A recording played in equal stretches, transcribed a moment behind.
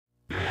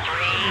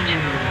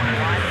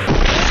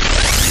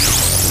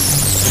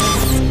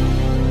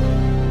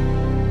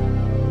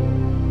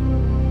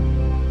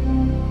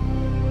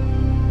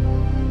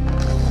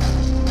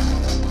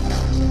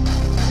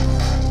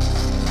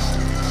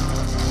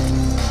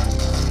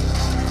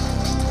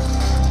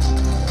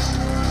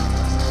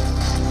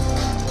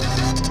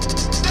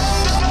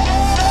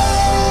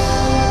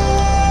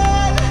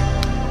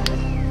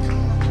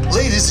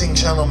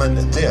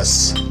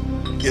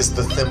is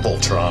the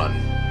Thimbletron.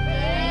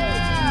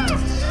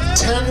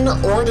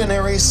 10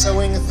 ordinary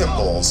sewing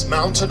thimbles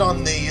mounted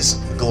on these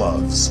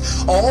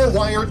gloves, all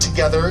wired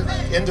together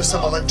into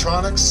some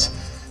electronics,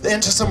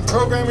 into some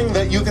programming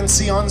that you can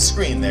see on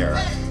screen there.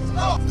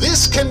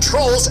 This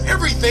controls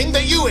everything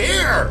that you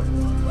hear.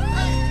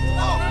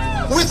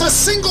 With a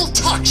single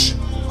touch,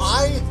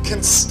 I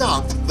can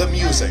stop the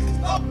music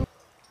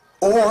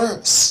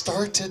or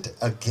start it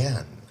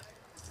again.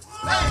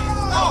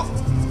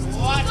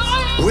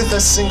 With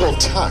a single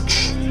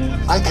touch,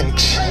 I can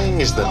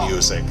change the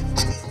music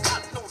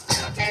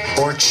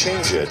or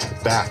change it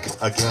back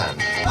again.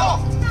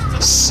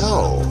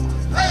 So,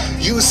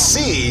 you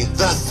see,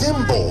 the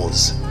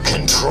thimbles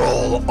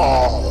control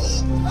all.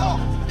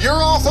 You're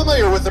all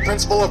familiar with the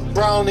principle of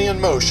Brownian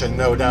motion,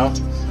 no doubt.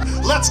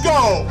 Let's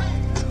go!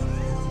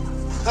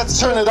 Let's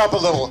turn it up a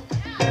little.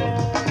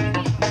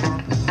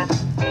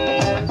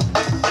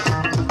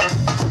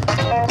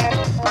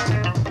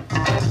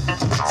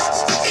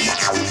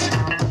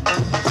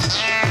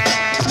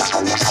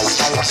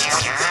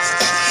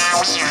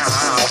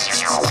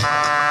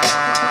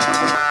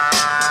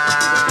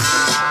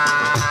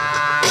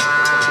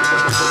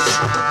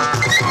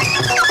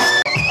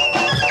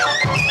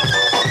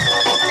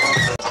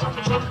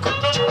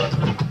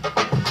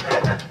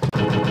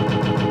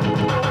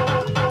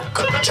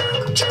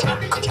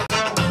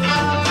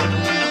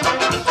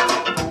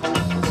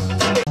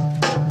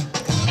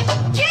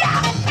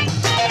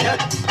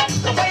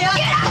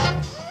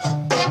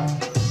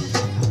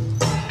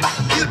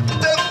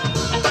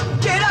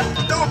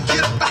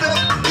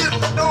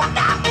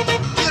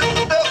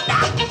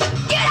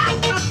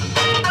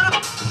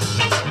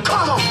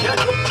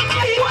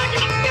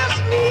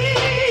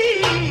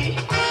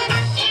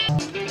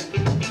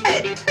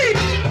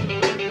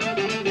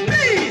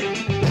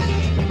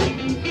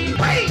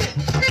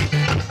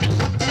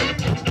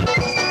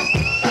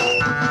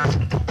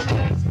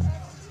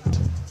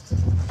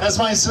 As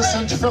my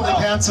assistant Frilly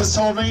Pants has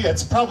told me,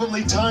 it's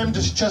probably time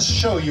to just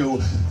show you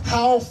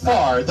how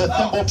far the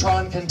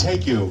Thimbletron can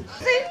take you.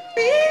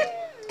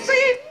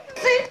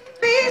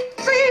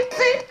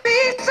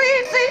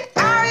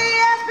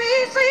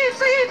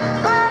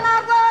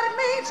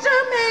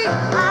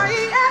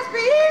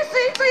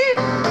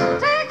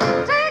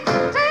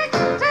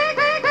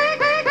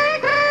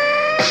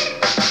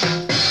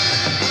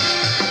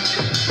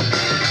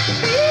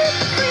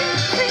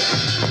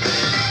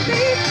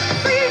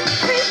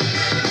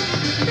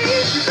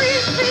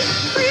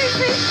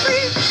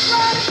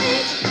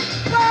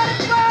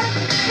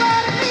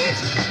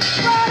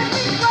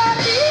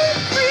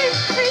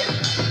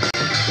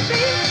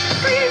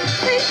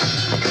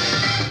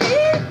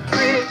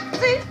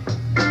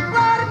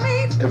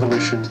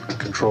 Evolution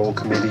Control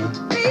Committee.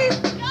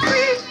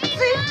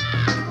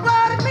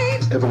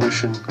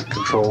 Evolution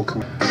Control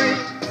Committee.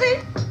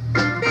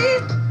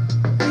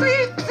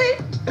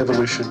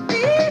 Evolution.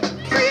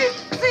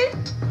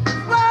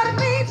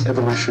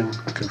 Evolution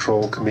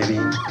Control Committee.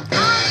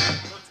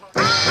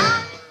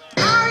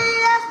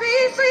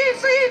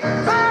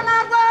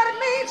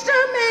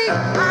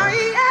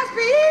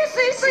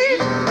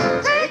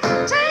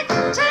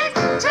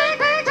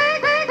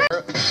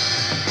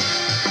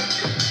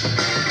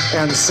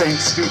 And St.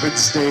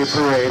 Stupid's Day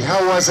Parade.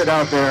 How was it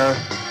out there?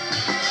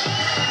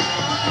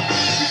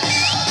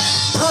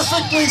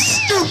 Perfectly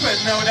stupid,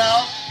 no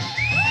doubt.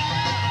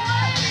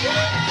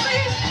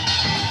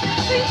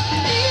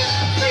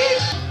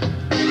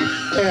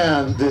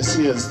 And this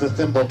is the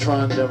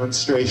Thimbletron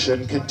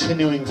demonstration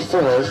continuing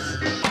forth.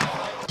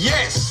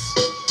 Yes!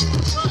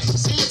 Right,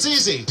 see, it's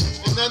easy.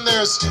 And then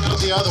there's,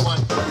 the other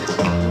one.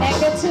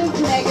 Negative,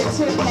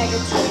 negative,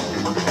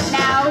 negative.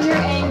 Now you're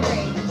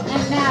angry.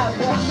 And now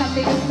you have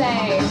something to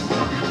say.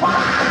 Wow!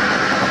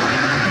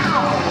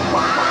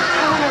 I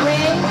want to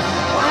race.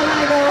 I want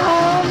to go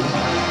home.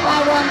 I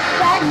want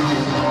sex.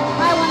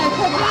 I want a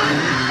cookie.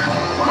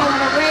 I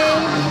want to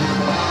race.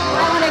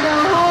 I want to go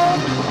home.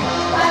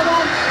 I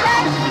want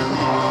sex.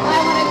 I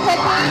want a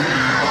cookie.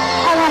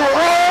 I want to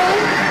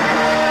raise.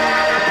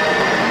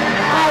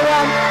 I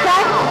want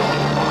sex.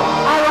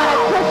 I want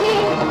a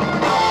cookie.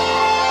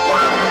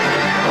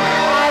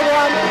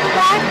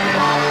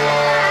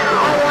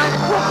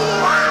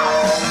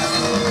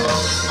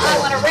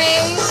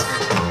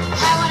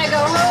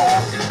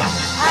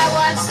 I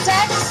want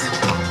sex.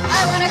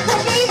 I want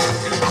cookies.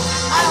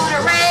 I want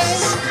to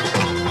raise.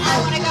 I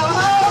want to go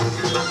home.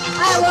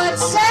 I want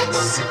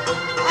sex.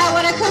 I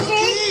want a cookie. I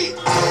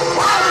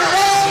want to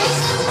raise.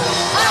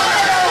 I want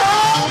to go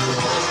home.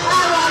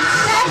 I want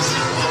sex.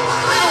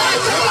 I want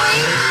a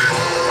cookie.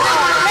 I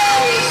want to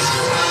raise.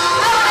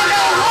 I want to go home. I want sex. I want a cookie. I want to raise. I want to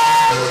go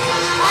home.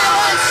 I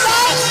want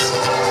sex.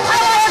 I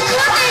want a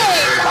cookie.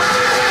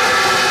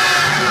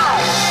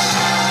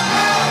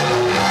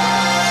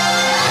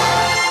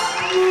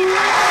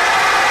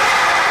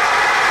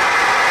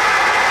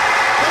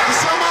 Thank you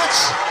so much.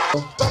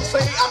 Some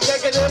say I'm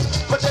negative,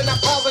 but then I'm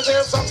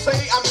positive. Some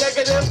say I'm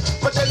negative,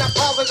 but then I'm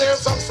positive.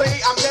 Some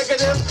say I'm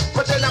negative,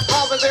 but then I'm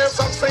positive.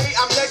 Some say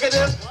I'm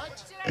negative.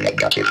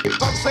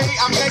 Some say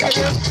I'm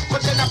negative,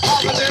 but then I'm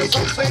positive.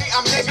 Some say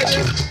I'm negative.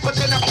 negative, but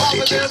then I'm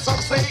positive. Some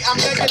say I'm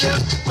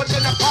negative, but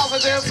then I'm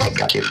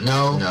positive.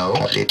 No,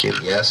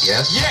 yes,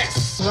 yes.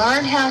 Yes.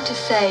 Learn how to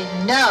say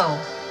no,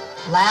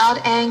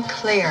 loud and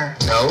clear.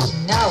 No,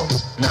 No,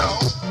 no,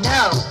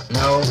 no,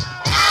 no,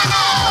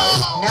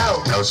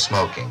 no. no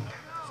smoking.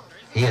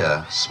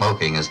 Here,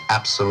 smoking is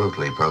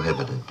absolutely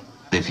prohibited.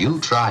 If you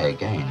try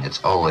again,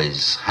 it's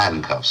always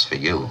handcuffs for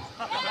you.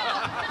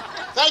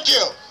 Thank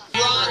you.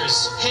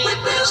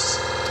 With this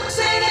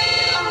city.